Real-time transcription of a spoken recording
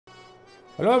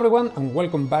Hello everyone and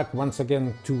welcome back once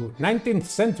again to 19th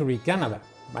century Canada.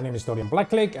 My name is Dorian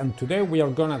Blacklake and today we are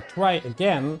gonna try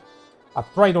again.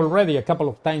 I've tried already a couple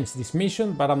of times this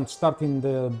mission, but I'm starting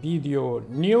the video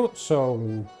new,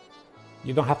 so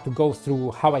you don't have to go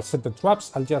through how I set the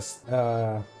traps. I'll just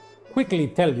quickly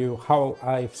tell you how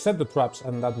I've set the traps,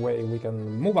 and that way we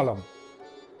can move along.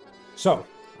 So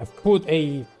I've put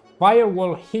a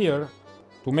firewall here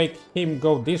to make him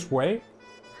go this way.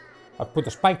 I've put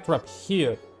a spike trap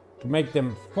here to make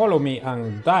them follow me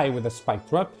and die with a spike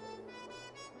trap.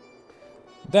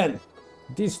 Then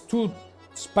these two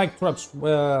spike traps,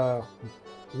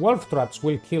 wolf traps,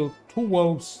 will kill two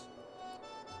wolves.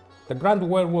 The grand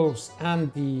werewolves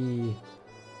and the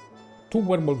two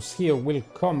werewolves here will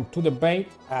come to the bait,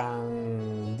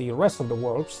 and the rest of the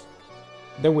wolves,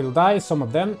 they will die, some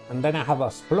of them, and then I have an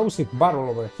explosive barrel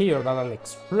over here that'll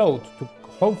explode to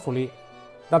hopefully,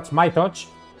 that's my touch,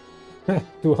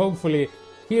 to hopefully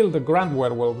kill the grand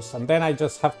werewolves, and then I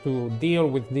just have to deal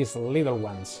with these little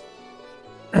ones.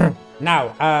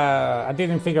 Now, I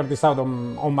didn't figure this out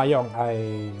on my own.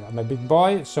 I'm a big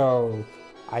boy, so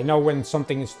I know when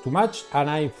something is too much, and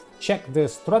I've checked the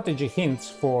strategy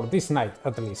hints for this night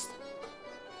at least.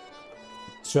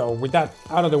 So with that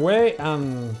out of the way,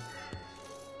 I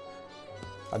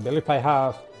believe I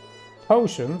have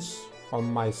potions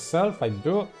on myself. I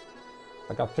do.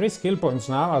 I got 3 skill points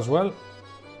now as well,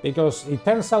 because it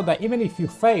turns out that even if you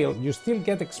fail, you still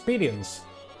get experience.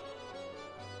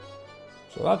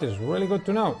 So that is really good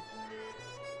to know.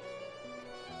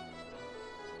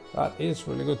 That is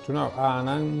really good to know. And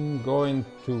I'm going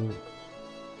to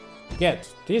get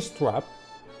this trap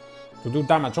to do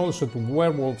damage also to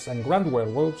werewolves and grand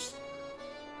werewolves.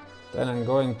 Then I'm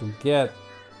going to get,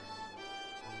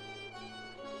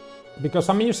 because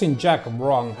I'm using Jack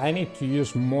wrong, I need to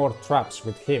use more traps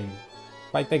with him.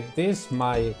 If I take this,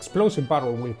 my explosive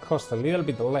barrel will cost a little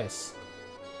bit less.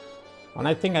 And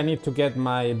I think I need to get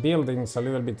my buildings a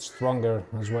little bit stronger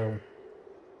as well.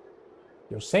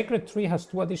 Your sacred tree has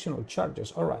 2 additional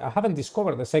charges. Alright, I haven't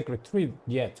discovered the sacred tree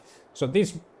yet. So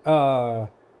this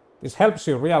helps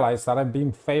you realize that I've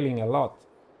been failing a lot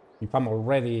if I'm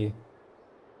already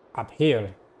up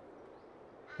here.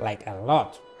 Like a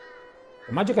lot.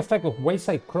 The magic effect of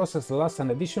wayside crosses lasts an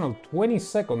additional 20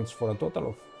 seconds for a total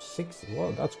of 60.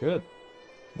 Wow, that's good.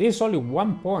 This is only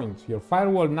 1 point. Your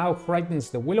firewall now frightens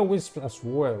the will-o-wisp as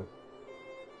well.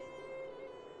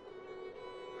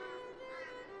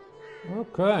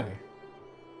 Okay.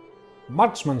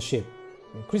 Marksmanship.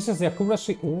 Increases the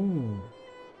accuracy. Ooh.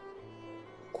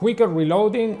 Quicker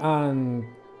reloading and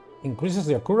increases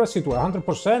the accuracy to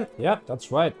 100%. Yeah,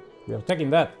 that's right. We are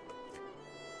taking that.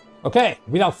 Okay,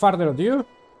 without further ado,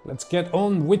 let's get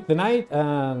on with the night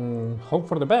and hope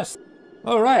for the best.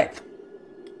 Alright.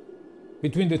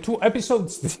 Between the 2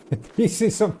 episodes, this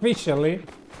is officially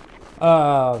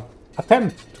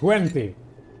attempt 20.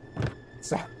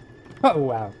 So, oh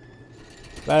wow.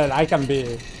 Well, I can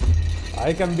be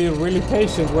really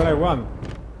patient when I want.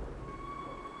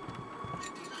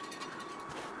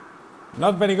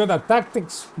 Not very good at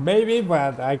tactics, maybe,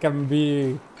 but I can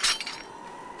be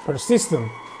persistent.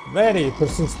 Very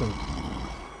persistent.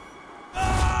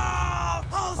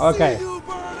 Okay,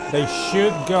 they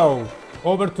should go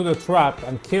over to the trap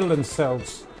and kill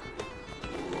themselves.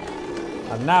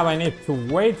 And now I need to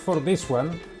wait for this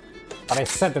one, but I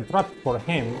set the trap for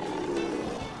him.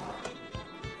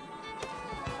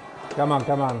 Come on,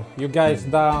 come on. You guys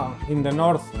down in the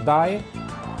north die.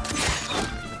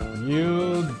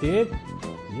 You did?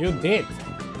 You did.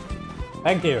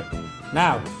 Thank you.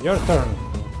 Now, your turn.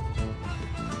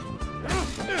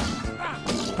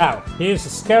 Now, he's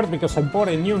scared because I bought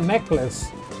a new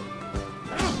necklace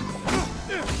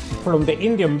from the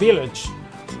Indian village.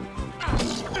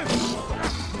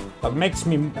 That makes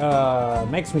me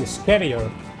scarier.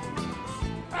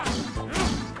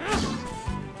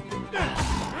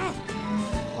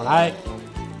 And I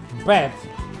bet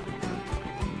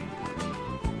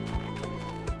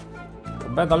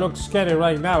I look scary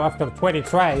right now after 20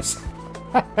 tries.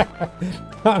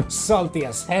 I'm salty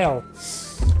as hell.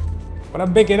 But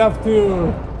I'm big enough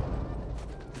to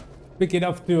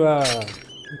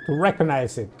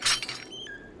recognize it.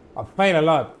 I fail a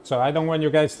lot, so I don't want you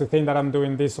guys to think that I'm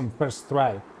doing this on first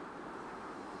try.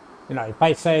 You know, if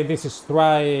I say this is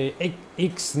try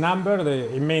X number,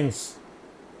 it means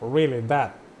really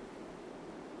that.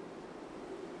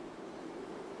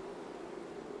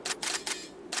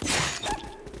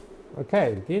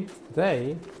 Okay, did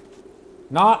they?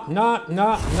 No.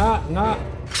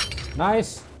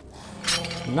 Nice.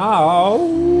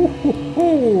 No.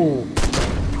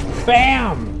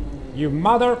 Bam! You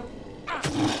mother.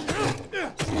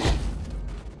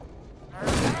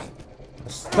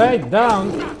 Stay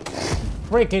down.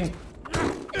 Freaking.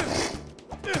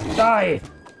 Die.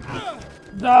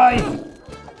 Die.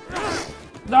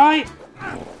 Die.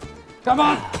 Come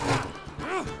on.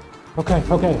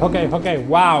 Okay.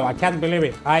 Wow, I can't believe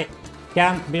it. I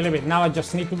can't believe it. Now I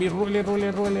just need to be really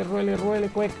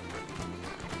quick.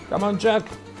 Come on, Jack.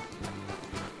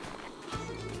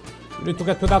 You need to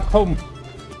get to that home.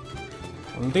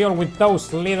 And deal with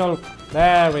those little...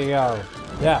 There we go.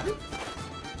 Yeah.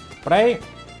 Pray.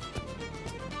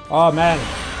 Oh man.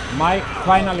 Am I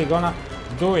finally gonna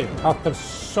do it after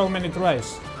so many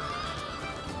tries?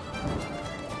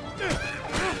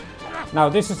 Now,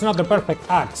 this is not the perfect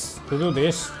axe to do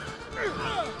this,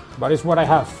 but it's what I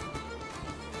have.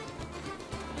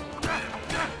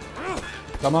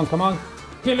 Come on.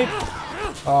 Kill it.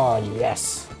 Oh,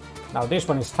 yes. Now, this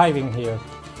one is hiding here.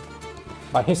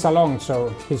 But he's alone, so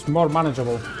he's more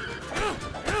manageable.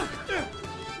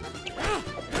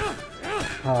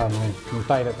 Oh, man. I'm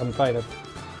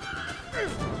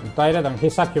tired and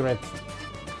he's accurate.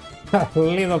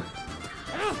 Little...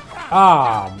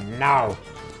 Ah, no.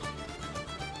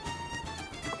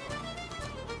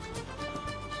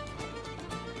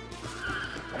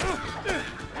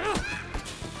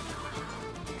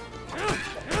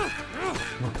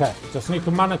 Okay, just need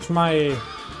to manage my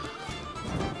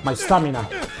stamina.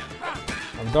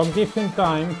 And don't give him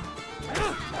time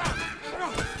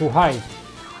to hide.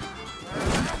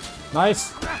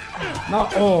 Nice. No,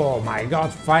 oh my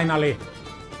god, finally.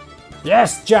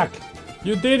 Yes, Jack,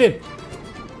 you did it.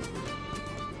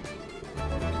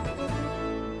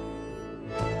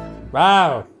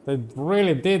 Wow, they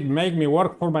really did make me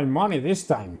work for my money this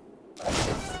time.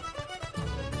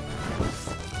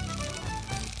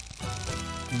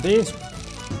 This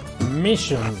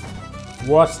mission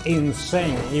was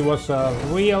insane. It was a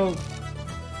real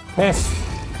test.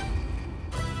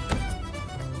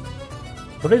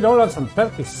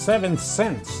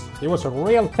 $3.37. It was a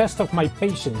real test of my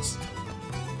patience.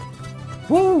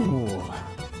 Woo!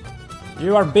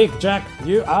 You are big, Jack.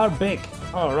 You are big.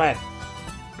 All right.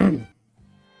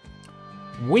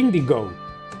 Windigo.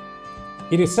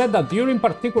 It is said that during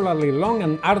particularly long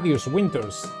and arduous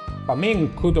winters,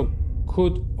 famine could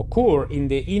occur in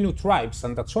the Innu tribes,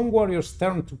 and that some warriors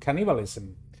turned to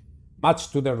cannibalism,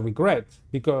 much to their regret,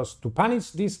 because to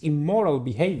punish this immoral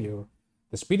behavior,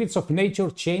 the spirits of nature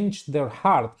changed their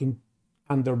heart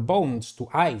and their bones to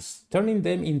ice, turning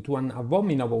them into an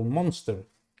abominable monster,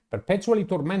 perpetually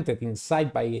tormented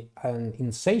inside by an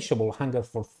insatiable hunger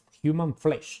for human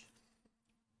flesh.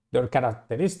 Their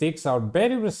characteristics are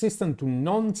very resistant to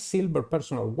non-silver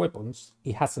personal weapons.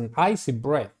 It has an icy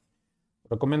breath.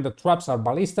 Recommended traps are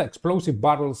ballista, explosive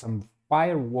barrels, and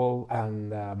firewall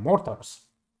and mortars.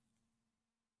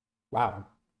 Wow.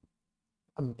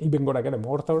 I'm even gonna get a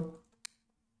mortar.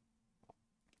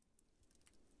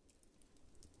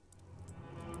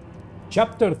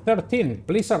 Chapter 13,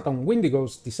 Blizzard on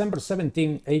Windigos, December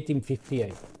 17,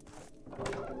 1858.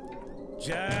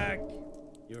 Jack,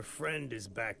 your friend is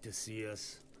back to see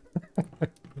us.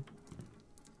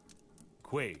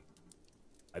 Quay,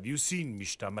 have you seen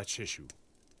Mishta Macheshu,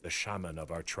 the shaman of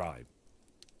our tribe?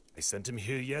 I sent him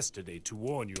here yesterday to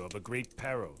warn you of a great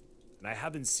peril, and I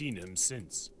haven't seen him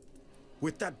since.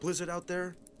 With that blizzard out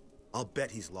there, I'll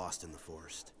bet he's lost in the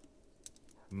forest.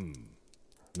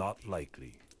 Not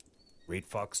likely. Great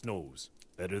Fox knows,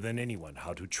 better than anyone,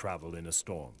 how to travel in a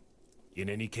storm. In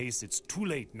any case, it's too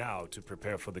late now to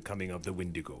prepare for the coming of the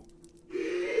Windigo.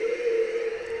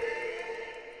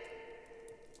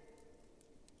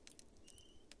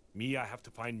 Me, I have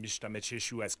to find Mishta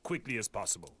Mecheshu as quickly as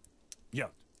possible. Yeah.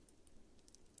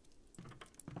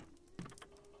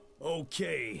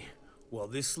 Okay, well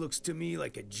this looks to me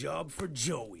like a job for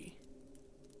Joey.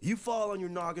 You fall on your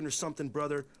noggin or something,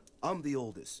 brother. I'm the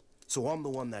oldest, so I'm the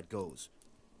one that goes.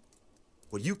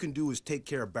 What you can do is take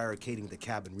care of barricading the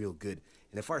cabin real good,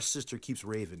 and if our sister keeps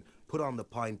raving, put on the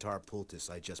pine tar poultice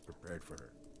I just prepared for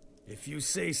her. If you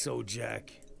say so,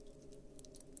 Jack.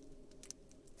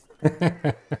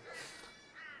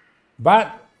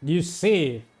 But you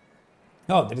see,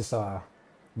 oh, there is a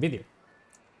video.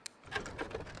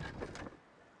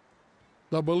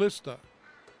 The ballista.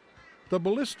 The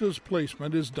ballista's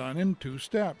placement is done in 2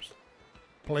 steps.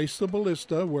 Place the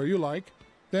ballista where you like,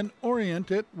 then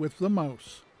orient it with the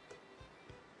mouse.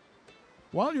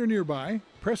 While you're nearby,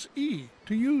 press E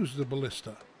to use the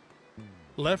ballista.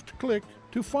 Left click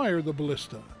to fire the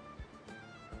ballista.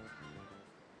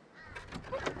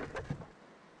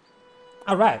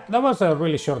 Alright, that was a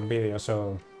really short video,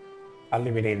 so I'll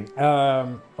leave it in.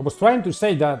 I was trying to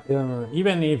say that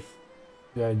even if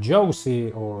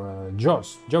Josie or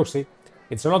Josie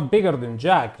It's a lot bigger than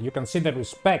Jack. You can see the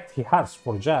respect he has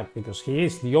for Jack because he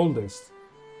is the oldest.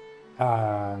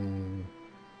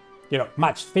 You know,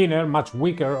 much thinner, much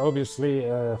weaker, obviously,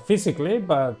 physically,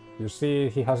 but you see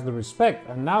he has the respect.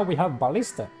 And now we have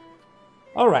Ballista.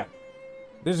 All right,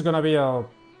 this is gonna be a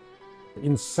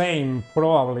insane,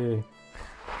 probably.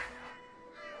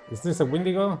 Is this a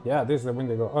Wendigo? Yeah, this is a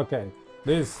Wendigo. Okay,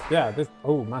 this, yeah, this.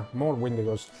 Oh man, more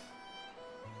Wendigos.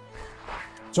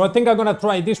 So I think I'm gonna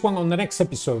try this one on the next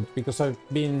episode because I've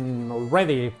been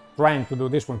already trying to do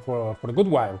this one for a good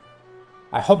while.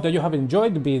 I hope that you have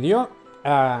enjoyed the video,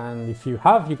 and if you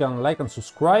have, you can like and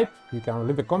subscribe. You can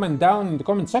leave a comment down in the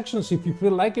comment sections if you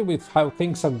feel like it with how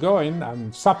things are going.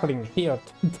 I'm suffering here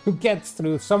to get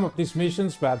through some of these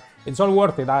missions, but it's all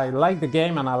worth it. I like the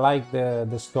game and I like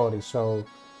the story, so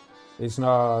it's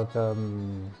not a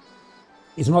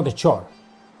chore.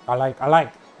 I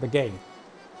like the game.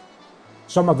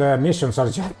 Some of the missions are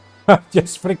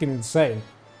just freaking insane.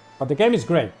 But the game is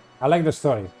great. I like the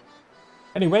story.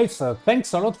 Anyways,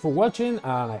 thanks a lot for watching,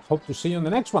 and I hope to see you in the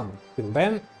next one. Till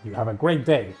then, you have a great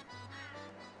day.